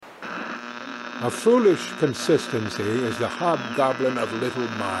A foolish consistency is the hobgoblin of little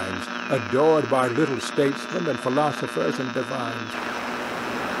minds, adored by little statesmen and philosophers and divines.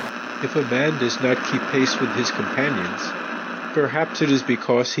 If a man does not keep pace with his companions, perhaps it is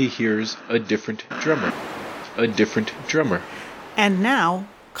because he hears a different drummer. A different drummer. And now,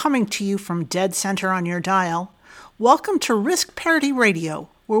 coming to you from dead center on your dial, welcome to Risk Parity Radio,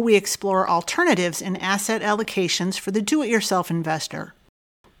 where we explore alternatives in asset allocations for the do-it-yourself investor.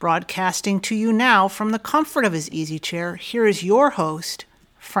 Broadcasting to you now from the comfort of his easy chair, here is your host,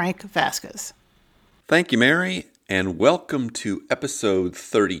 Frank Vasquez. Thank you, Mary, and welcome to episode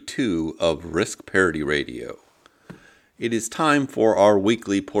 32 of Risk Parity Radio. It is time for our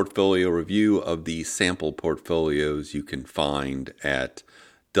weekly portfolio review of the sample portfolios you can find at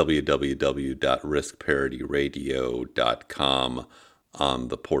www.riskparityradio.com on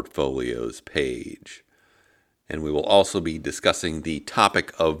the portfolios page. And we will also be discussing the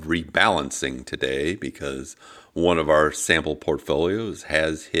topic of rebalancing today because one of our sample portfolios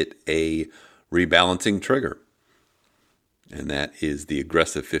has hit a rebalancing trigger. And that is the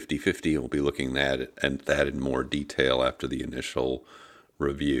aggressive 50-50. We'll be looking at that in more detail after the initial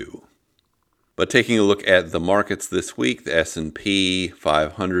review. But taking a look at the markets this week, the S&P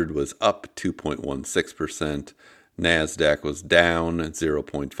 500 was up 2.16%. NASDAQ was down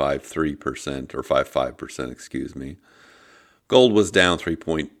 0.53%, or 55%, excuse me. Gold was down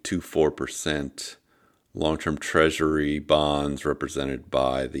 3.24%. Long-term treasury bonds represented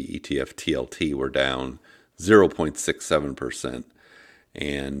by the ETF TLT were down 0.67%.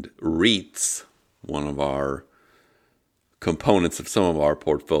 And REITs, one of our components of some of our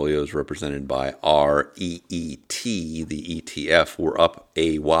portfolios represented by REET, the ETF, were up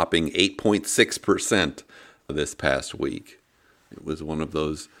a whopping 8.6%. This past week. It was one of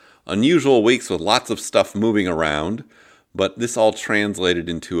those unusual weeks with lots of stuff moving around, but this all translated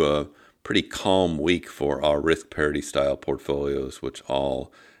into a pretty calm week for our risk parity style portfolios, which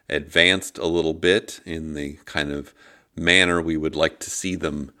all advanced a little bit in the kind of manner we would like to see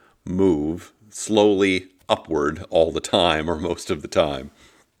them move, slowly upward all the time or most of the time.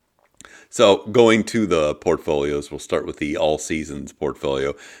 So going to the portfolios, we'll start with the all seasons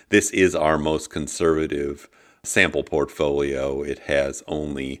portfolio. This is our most conservative sample portfolio. It has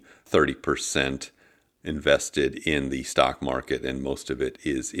only 30% invested in the stock market, and most of it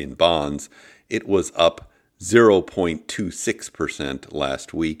is in bonds. It was up 0.26%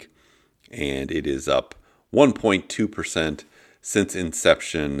 last week, and it is up 1.2% since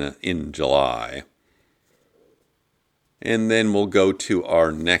inception in July. And then we'll go to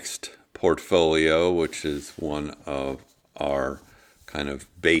our next portfolio, which is one of our kind of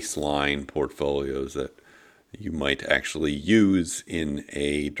baseline portfolios that you might actually use in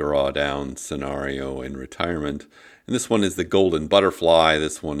a drawdown scenario in retirement. And this one is the Golden Butterfly.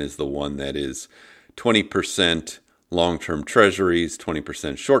 This one is the one that is 20% long-term treasuries,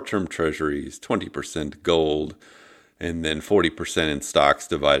 20% short-term treasuries, 20% gold, and then 40% in stocks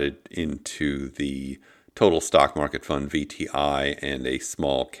divided into the Total Stock Market Fund, VTI, and a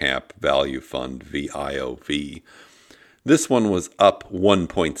Small Cap Value Fund, VIOV. This one was up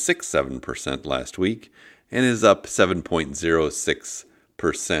 1.67% last week and is up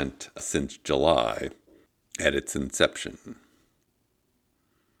 7.06% since July at its inception.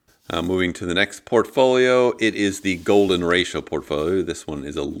 Moving to the next portfolio, it is the Golden Ratio portfolio. This one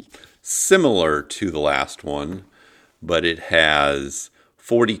is similar to the last one, but it has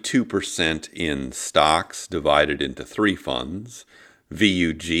 42% in stocks divided into three funds: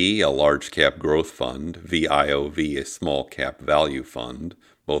 VUG, a large cap growth fund; VIOV, a small cap value fund,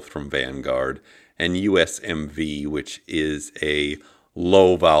 both from Vanguard; and USMV, which is a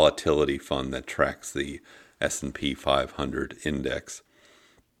low volatility fund that tracks the S&P 500 index.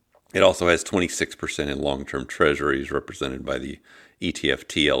 It also has 26% in long-term treasuries represented by the ETF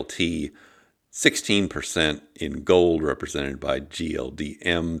TLT, 16% in gold represented by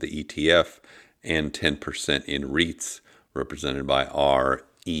GLDM, the ETF, and 10% in REITs represented by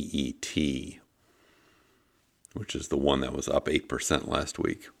REET, which is the one that was up 8% last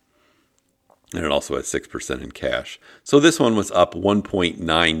week. And it also has 6% in cash. So this one was up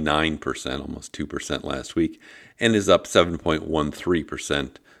 1.99%, almost 2% last week, and is up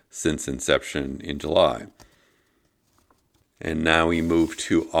 7.13% since inception in July. And now we move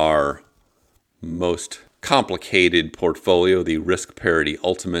to our most complicated portfolio, the Risk Parity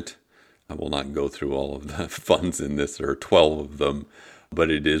Ultimate. I will not go through all of the funds in this. There are 12 of them,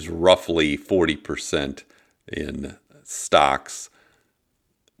 but it is roughly 40% in stocks,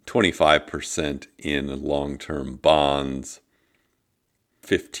 25% in long-term bonds,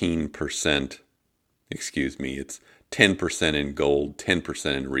 15%, it's 10% in gold,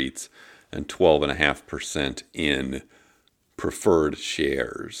 10% in REITs, and 12.5% in preferred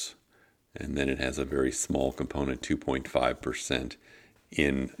shares. And then it has a very small component, 2.5%,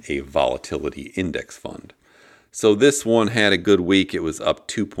 in a volatility index fund. So this one had a good week. It was up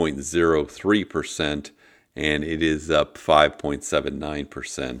 2.03%, and it is up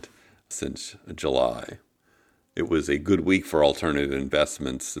 5.79% since July. It was a good week for alternative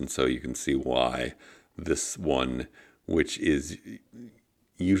investments, and so you can see why this one, which is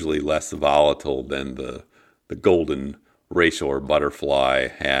usually less volatile than the golden ratio or butterfly,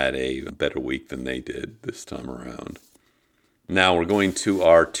 had a better week than they did this time around. Now we're going to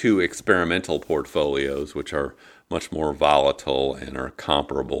our two experimental portfolios, which are much more volatile and are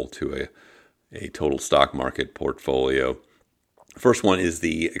comparable to a total stock market portfolio. First one is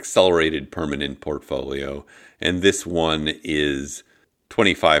the accelerated permanent portfolio, and this one is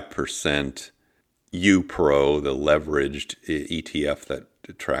 25% UPRO, the leveraged ETF that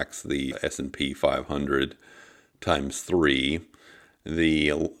tracks the S&P 500 times 3. The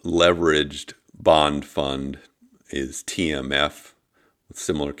leveraged bond fund is TMF with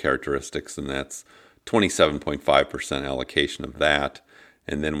similar characteristics, and that's 27.5% allocation of that.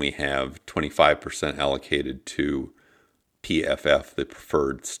 And then we have 25% allocated to PFF, the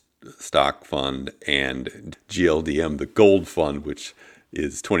preferred stock fund, and GLDM, the gold fund, which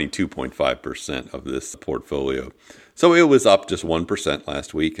is 22.5% of this portfolio. So it was up just 1%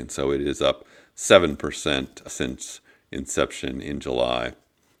 last week, and so it is up 7% since inception in July.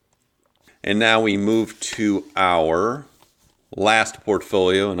 And now we move to our last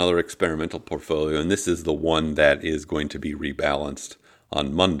portfolio, another experimental portfolio, and this is the one that is going to be rebalanced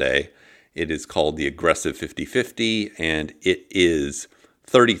on Monday. It is called the Aggressive 50/50, and it is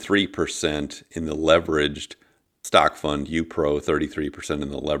 33% in the leveraged stock fund UPRO, 33% in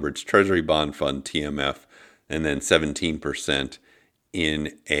the leveraged treasury bond fund TMF, and then 17%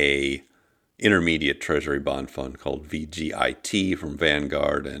 in a intermediate treasury bond fund called VGIT from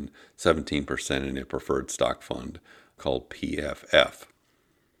Vanguard, and 17% in a preferred stock fund called PFF.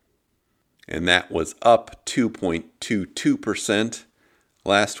 And that was up 2.22%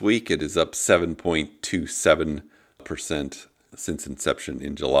 last week. It is up 7.27% since inception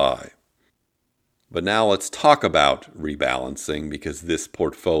in July. But now let's talk about rebalancing, because this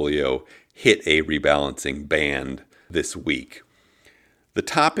portfolio hit a rebalancing band this week. The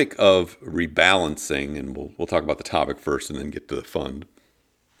topic of rebalancing, and we'll talk about the topic first and then get to the fund,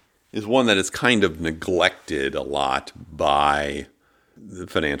 is one that is kind of neglected a lot by the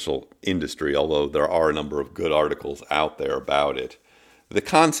financial industry, although there are a number of good articles out there about it. The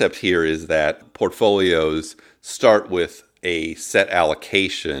concept here is that portfolios start with a set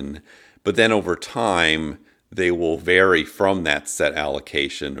allocation, but then over time they will vary from that set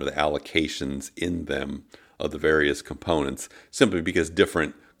allocation, or the allocations in them of the various components, simply because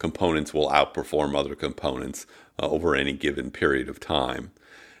different components will outperform other components over any given period of time.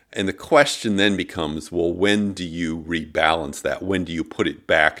 And the question then becomes, well, when do you rebalance that? When do you put it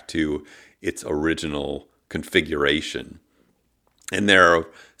back to its original configuration? And there are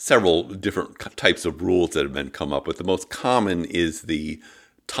several different types of rules that have been come up with. The most common is the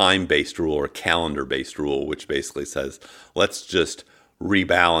time-based rule or calendar-based rule, which basically says, let's just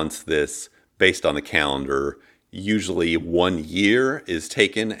rebalance this based on the calendar. Usually 1 year is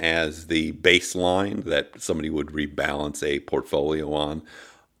taken as the baseline that somebody would rebalance a portfolio on.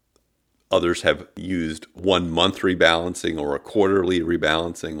 Others have used 1 month rebalancing, or a quarterly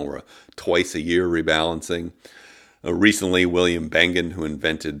rebalancing, or a twice a year rebalancing. Recently, William Bengen, who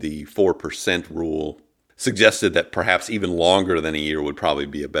invented the 4% rule, suggested that perhaps even longer than a year would probably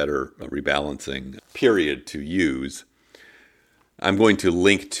be a better rebalancing period to use. I'm going to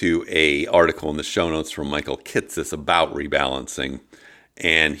link to an article in the show notes from Michael Kitces about rebalancing,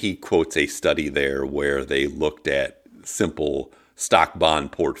 and he quotes a study there where they looked at simple stock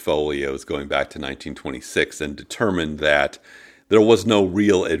bond portfolios going back to 1926 and determined that there was no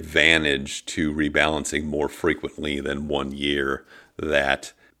real advantage to rebalancing more frequently than 1 year,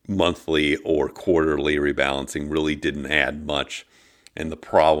 that monthly or quarterly rebalancing really didn't add much. And the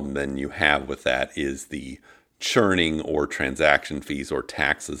problem then you have with that is the churning or transaction fees or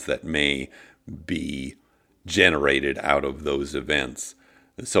taxes that may be generated out of those events.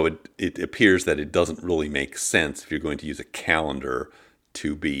 So it appears that it doesn't really make sense if you're going to use a calendar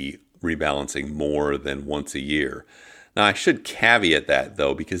to be rebalancing more than once a year. Now, I should caveat that,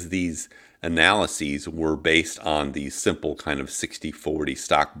 though, because these analyses were based on these simple kind of 60-40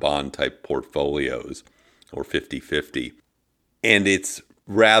 stock bond type portfolios, or 50-50. And it's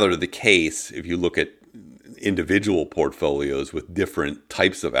rather the case, if you look at individual portfolios with different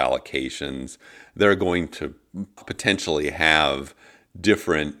types of allocations, they're going to potentially have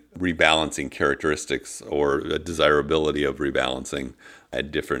different rebalancing characteristics or a desirability of rebalancing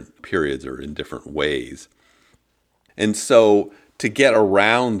at different periods or in different ways. And so to get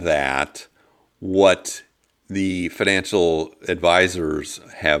around that, what the financial advisors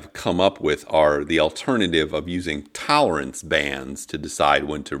have come up with are the alternative of using tolerance bands to decide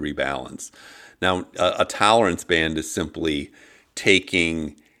when to rebalance. Now, a tolerance band is simply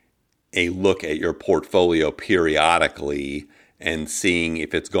taking a look at your portfolio periodically and seeing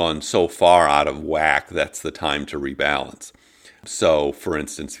if it's gone so far out of whack, that's the time to rebalance. So, for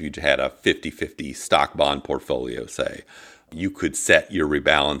instance, if you had a 50-50 stock bond portfolio, say, you could set your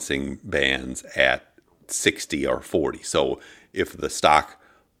rebalancing bands at 60 or 40. So if the stock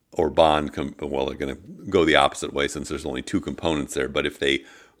or bond, they're going to go the opposite way since there's only two components there. But if they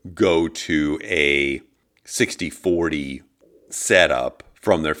go to a 60-40 setup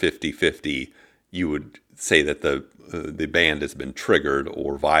from their 50-50, you would say that the band has been triggered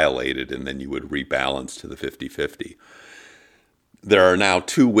or violated, and then you would rebalance to the 50-50. There are now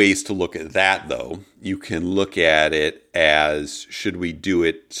two ways to look at that, though. You can look at it as, should we do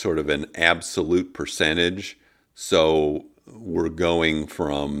it sort of an absolute percentage? So we're going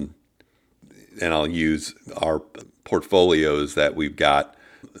from, and I'll use our portfolios that we've got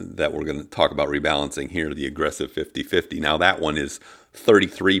that we're going to talk about rebalancing here, the aggressive 50-50. Now that one is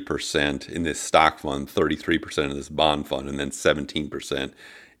 33% in this stock fund, 33% in this bond fund, and then 17%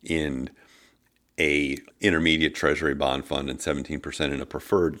 in a intermediate treasury bond fund and 17% in a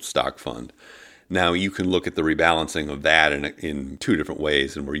preferred stock fund. Now you can look at the rebalancing of that in two different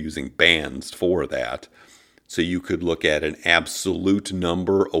ways, and we're using bands for that. So you could look at an absolute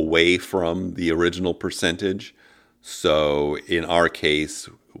number away from the original percentage. So in our case,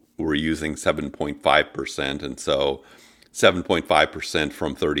 we're using 7.5%, and so 7.5%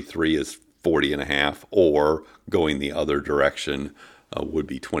 from 33 is 40.5, or going the other direction would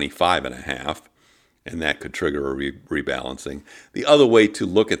be 25.5. And that could trigger a rebalancing. The other way to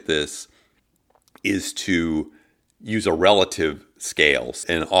look at this is to use a relative scale.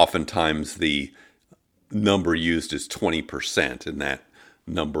 And oftentimes the number used is 20%, and that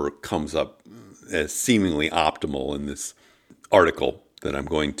number comes up as seemingly optimal in this article that I'm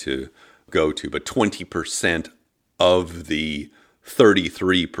going to go to. But 20% of the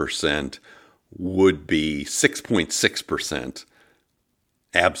 33% would be 6.6%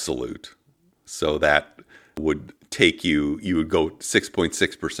 absolute. So that would take you would go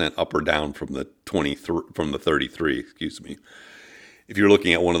 6.6% up or down from the 33, excuse me. If you're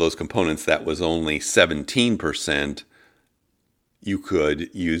looking at one of those components that was only 17%, you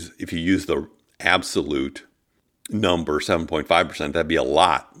could use, if you use the absolute number, 7.5%, that'd be a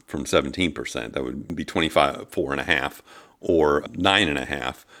lot from 17%. That would be 4.5 or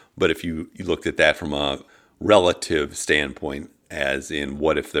 9.5. But if you looked at that from a relative standpoint, as in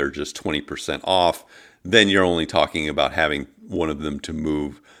what if they're just 20% off, then you're only talking about having one of them to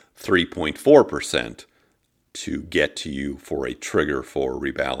move 3.4% to get to you for a trigger for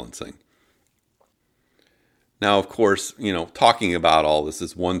rebalancing. Now, of course, talking about all this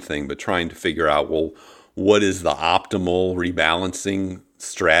is one thing, but trying to figure out, well, what is the optimal rebalancing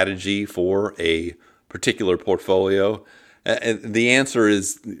strategy for a particular portfolio? The answer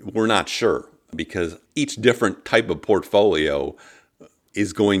is we're not sure, because each different type of portfolio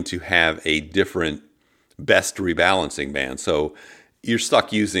is going to have a different best rebalancing band. So you're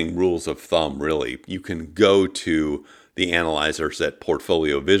stuck using rules of thumb, really. You can go to the analyzers at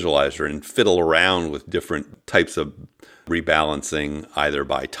Portfolio Visualizer and fiddle around with different types of rebalancing, either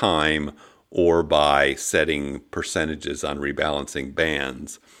by time or by setting percentages on rebalancing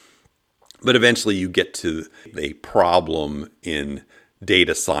bands. But eventually you get to a problem in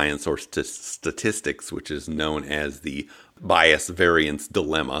data science or statistics, which is known as the bias variance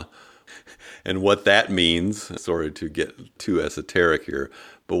dilemma. And what that means, sorry to get too esoteric here,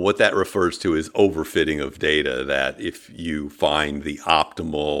 but what that refers to is overfitting of data, that if you find the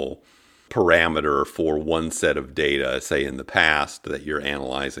optimal parameter for one set of data, say in the past that you're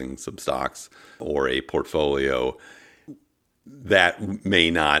analyzing some stocks or a portfolio, that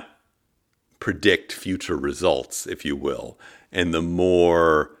may not predict future results, if you will. And the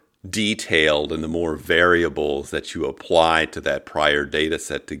more detailed and the more variables that you apply to that prior data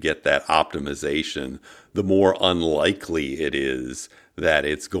set to get that optimization, the more unlikely it is that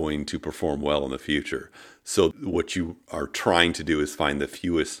it's going to perform well in the future. So what you are trying to do is find the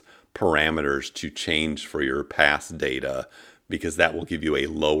fewest parameters to change for your past data, because that will give you a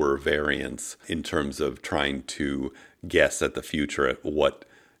lower variance in terms of trying to guess at the future at what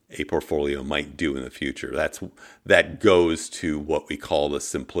a portfolio might do in the future. That goes to what we call the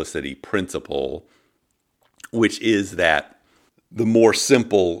simplicity principle, which is that the more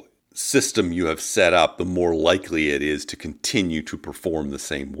simple system you have set up, the more likely it is to continue to perform the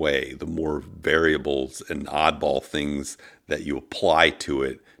same way. The more variables and oddball things that you apply to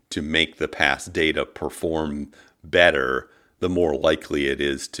it to make the past data perform better, the more likely it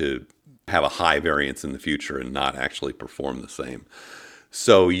is to have a high variance in the future and not actually perform the same.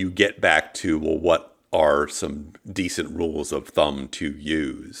 So you get back to, well, what are some decent rules of thumb to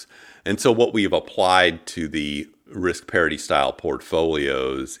use? And so what we've applied to the risk parity style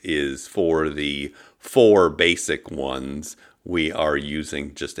portfolios is, for the 4 basic ones, we are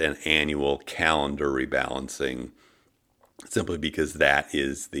using just an annual calendar rebalancing, simply because that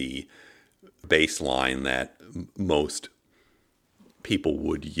is the baseline that most people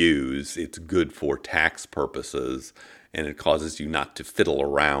would use. It's good for tax purposes, and it causes you not to fiddle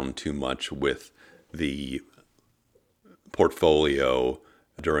around too much with the portfolio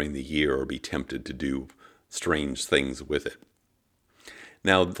during the year or be tempted to do strange things with it.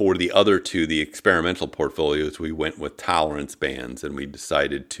 Now, for the other 2, the experimental portfolios, we went with tolerance bands, and we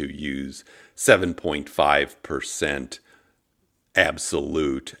decided to use 7.5%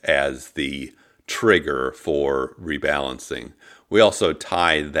 absolute as the trigger for rebalancing. We also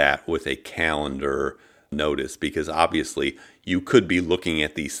tied that with a calendar notice, because obviously you could be looking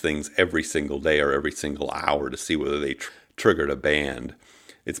at these things every single day or every single hour to see whether they triggered a band.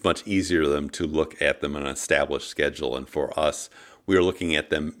 It's much easier for them to look at them on an established schedule. And for us, we are looking at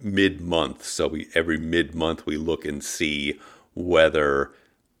them mid-month. So every mid-month we look and see whether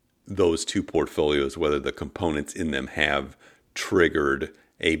those 2 portfolios, whether the components in them have triggered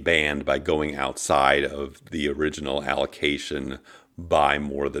a band by going outside of the original allocation by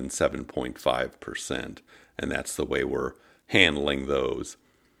more than 7.5%. And that's the way we're handling those.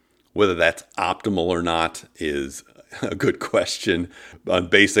 Whether that's optimal or not is a good question. On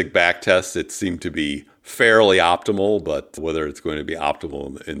basic back tests, it seemed to be fairly optimal, but whether it's going to be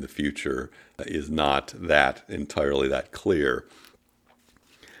optimal in the future is not that entirely that clear.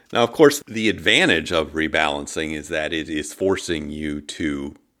 Now, of course, the advantage of rebalancing is that it is forcing you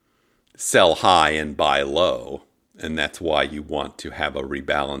to sell high and buy low. And that's why you want to have a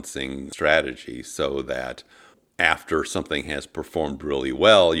rebalancing strategy, so that after something has performed really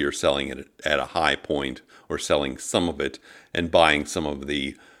well, you're selling it at a high point, or selling some of it and buying some of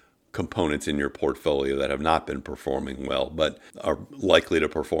the components in your portfolio that have not been performing well, but are likely to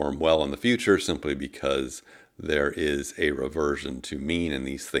perform well in the future, simply because there is a reversion to mean, and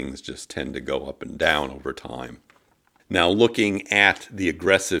these things just tend to go up and down over time. Now, looking at the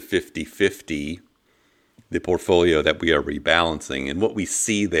aggressive 50-50, the portfolio that we are rebalancing, and what we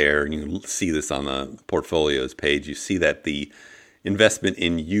see there, and you see this on the portfolios page, you see that the investment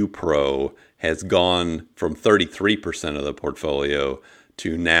in UPRO has gone from 33% of the portfolio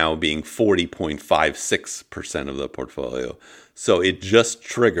to now being 40.56% of the portfolio. So it just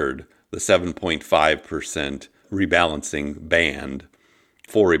triggered the 7.5% rebalancing band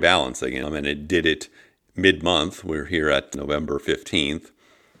for rebalancing, and it did it mid-month. We're here at November 15th,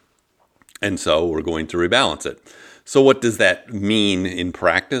 and so we're going to rebalance it. So what does that mean in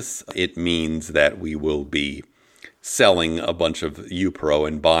practice? It means that we will be selling a bunch of UPRO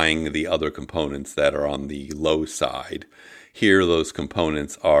and buying the other components that are on the low side. Here, those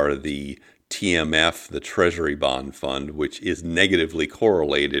components are the TMF, the Treasury Bond Fund, which is negatively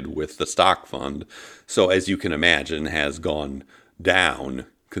correlated with the stock fund. So as you can imagine, has gone down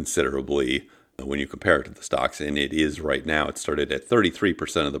considerably when you compare it to the stocks. And it is right now, it started at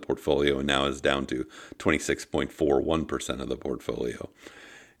 33% of the portfolio and now is down to 26.41% of the portfolio.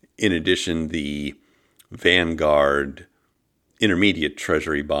 In addition, the Vanguard Intermediate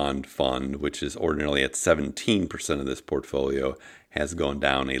Treasury Bond Fund, which is ordinarily at 17% of this portfolio, has gone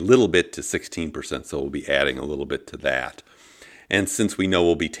down a little bit to 16%, so we'll be adding a little bit to that. And since we know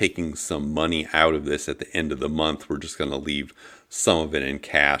we'll be taking some money out of this at the end of the month, we're just going to leave some of it in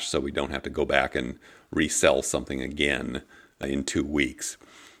cash so we don't have to go back and resell something again in 2 weeks.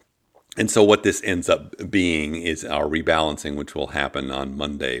 And so what this ends up being is our rebalancing, which will happen on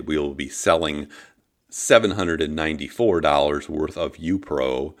Monday. We will be selling $794 worth of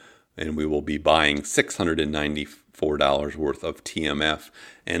UPRO, and we will be buying $694 worth of TMF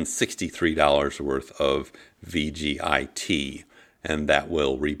and $63 worth of VGIT. And that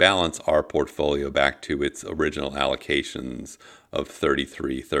will rebalance our portfolio back to its original allocations of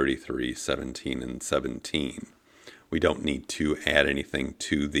 33, 33, 17, and 17. We don't need to add anything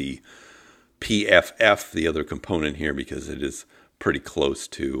to the PFF, the other component here, because it is pretty close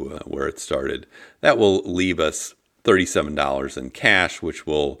to where it started. That will leave us $37 in cash, which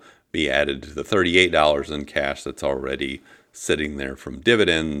will be added to the $38 in cash that's already sitting there from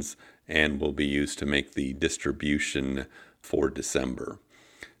dividends and will be used to make the distribution for December.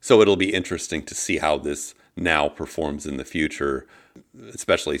 So it'll be interesting to see how this now performs in the future,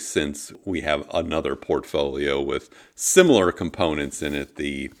 especially since we have another portfolio with similar components in it,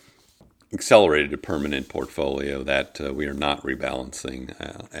 the accelerated permanent portfolio that we are not rebalancing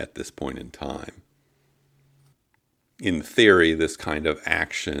at this point in time. In theory, this kind of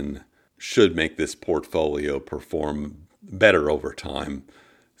action should make this portfolio perform better over time,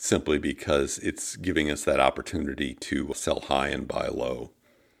 simply because it's giving us that opportunity to sell high and buy low.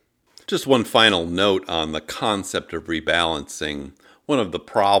 Just one final note on the concept of rebalancing. One of the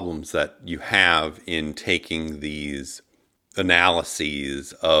problems that you have in taking these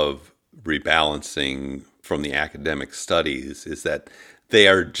analyses of rebalancing from the academic studies is that they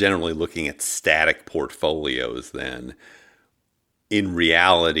are generally looking at static portfolios then. In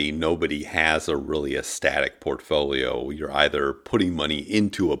reality, nobody has really a static portfolio. You're either putting money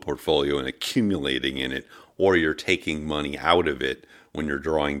into a portfolio and accumulating in it, or you're taking money out of it when you're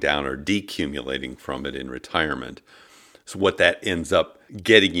drawing down or decumulating from it in retirement. So what that ends up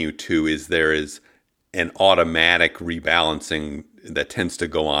getting you to is there is an automatic rebalancing that tends to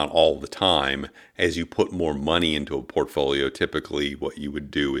go on all the time. As you put more money into a portfolio, typically what you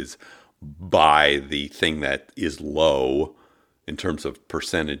would do is buy the thing that is low in terms of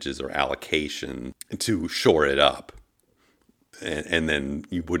percentages or allocation to shore it up. And then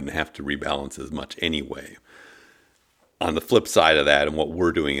you wouldn't have to rebalance as much anyway. On the flip side of that, and what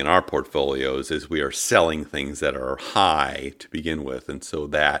we're doing in our portfolios, is we are selling things that are high to begin with. And so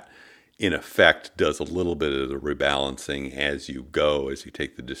that, in effect, does a little bit of the rebalancing as you go, as you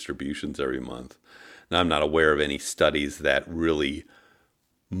take the distributions every month. Now, I'm not aware of any studies that really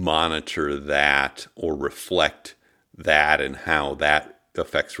monitor that or reflect that and how that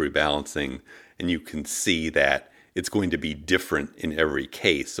affects rebalancing. And you can see that it's going to be different in every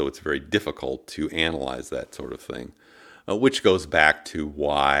case. So it's very difficult to analyze that sort of thing. Which goes back to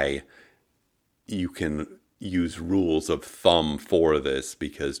why you can use rules of thumb for this,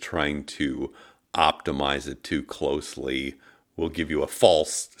 because trying to optimize it too closely will give you a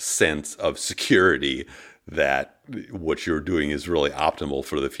false sense of security that what you're doing is really optimal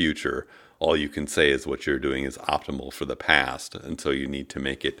for the future. All you can say is what you're doing is optimal for the past, and so you need to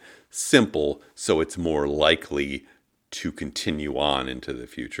make it simple so it's more likely to continue on into the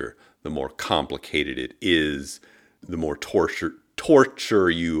future. The more complicated it is, the more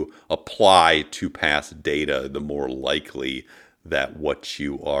torture you apply to past data, the more likely that what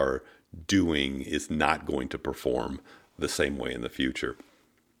you are doing is not going to perform the same way in the future.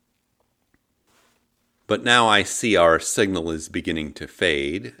 But now I see our signal is beginning to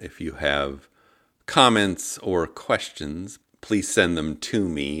fade. If you have comments or questions, please send them to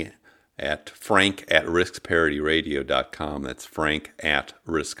me at frank@riskparityradio.com. That's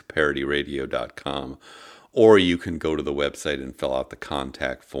frank@riskparityradio.com. Or you can go to the website and fill out the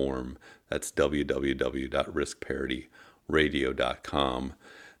contact form. That's www.riskparityradio.com.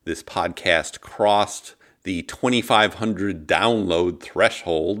 This podcast crossed the 2,500 download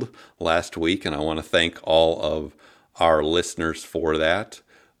threshold last week, and I want to thank all of our listeners for that.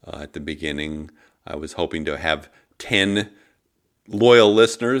 At the beginning, I was hoping to have 10 loyal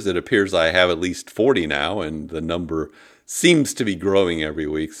listeners. It appears I have at least 40 now, and the number seems to be growing every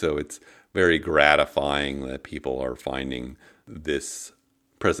week, so it's very gratifying that people are finding this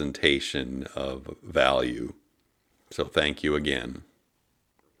presentation of value. So thank you again.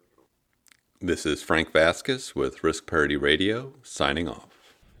 This is Frank Vasquez with Risk Parity Radio, signing off.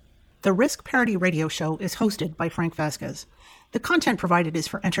 The Risk Parity Radio Show is hosted by Frank Vasquez. The content provided is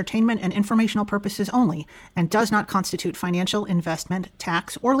for entertainment and informational purposes only and does not constitute financial, investment,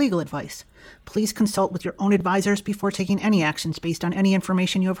 tax, or legal advice. Please consult with your own advisors before taking any actions based on any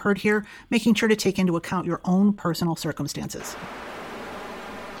information you have heard here, making sure to take into account your own personal circumstances.